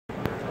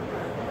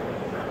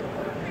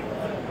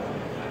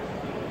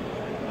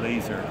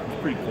laser.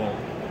 It's pretty cool.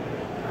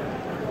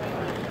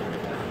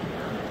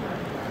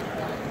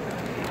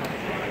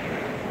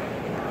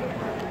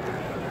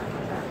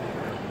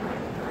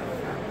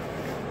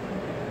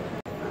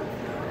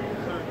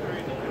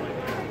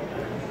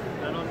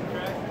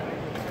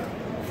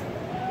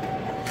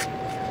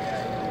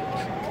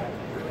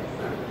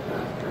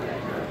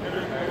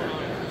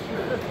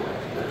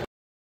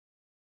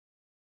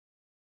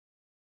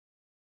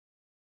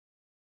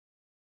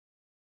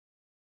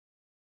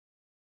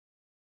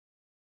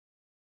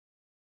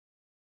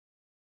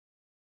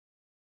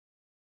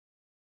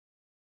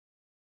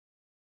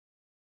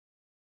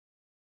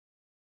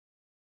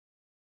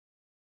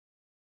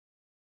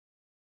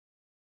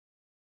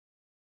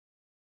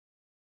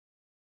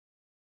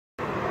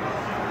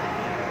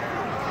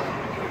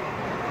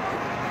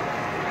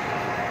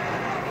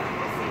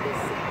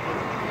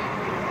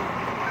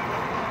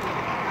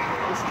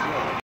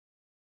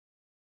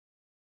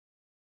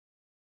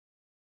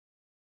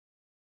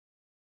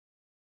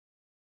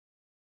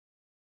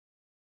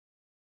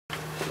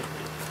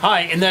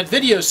 Hi, in that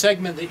video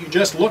segment that you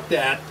just looked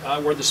at,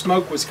 where the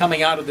smoke was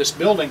coming out of this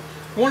building,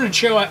 I wanted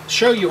to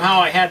show you how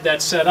I had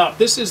that set up.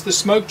 This is the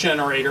smoke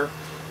generator.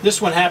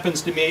 This one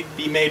happens to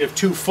be made of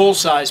 2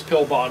 full-size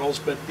pill bottles,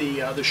 but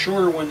the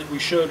shorter one that we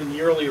showed in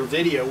the earlier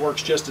video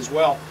works just as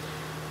well.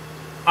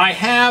 I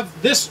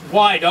have this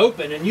wide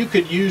open, and you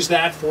could use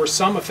that for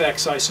some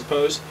effects, I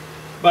suppose.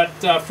 But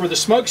for the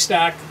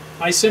smokestack,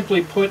 I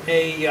simply put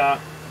a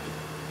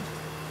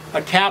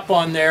cap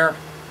on there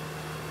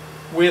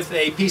with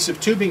a piece of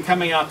tubing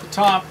coming out the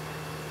top,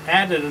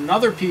 added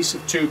another piece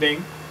of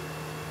tubing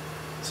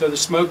so the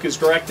smoke is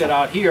directed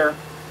out here,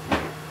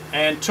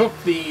 and took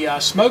the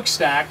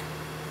smokestack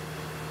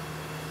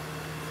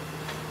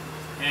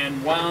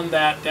and wound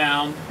that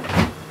down,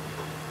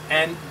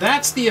 and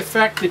that's the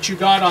effect that you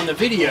got on the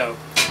video.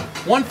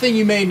 One thing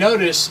you may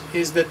notice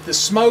is that the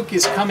smoke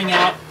is coming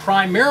out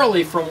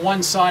primarily from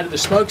one side of the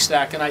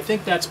smokestack, and I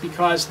think that's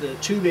because the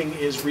tubing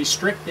is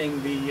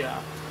restricting the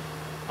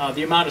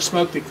amount of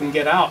smoke that can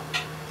get out.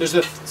 There's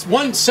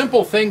one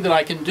simple thing that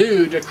I can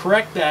do to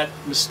correct that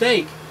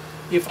mistake.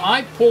 If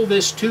I pull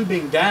this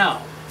tubing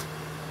down,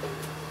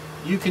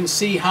 you can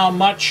see how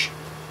much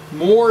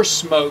more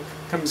smoke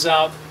comes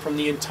out from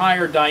the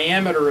entire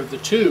diameter of the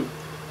tube.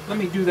 Let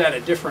me do that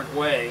a different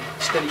way.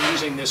 Instead of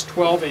using this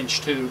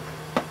 12-inch tube,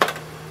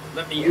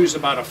 let me use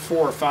about a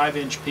 4 or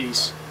 5-inch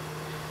piece.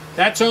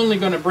 That's only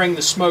going to bring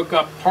the smoke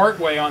up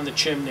partway on the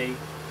chimney.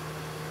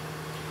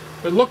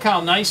 But look how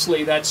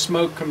nicely that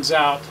smoke comes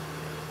out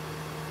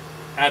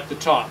at the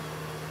top.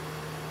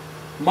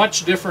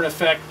 Much different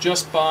effect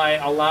just by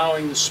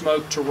allowing the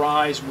smoke to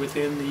rise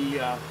within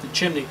the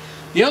chimney.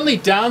 The only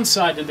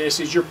downside to this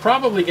is you're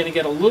probably going to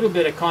get a little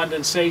bit of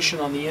condensation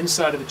on the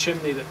inside of the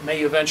chimney that may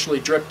eventually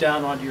drip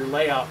down onto your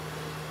layout.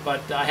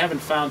 But I haven't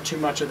found too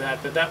much of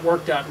that, but that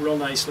worked out real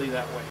nicely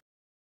that way.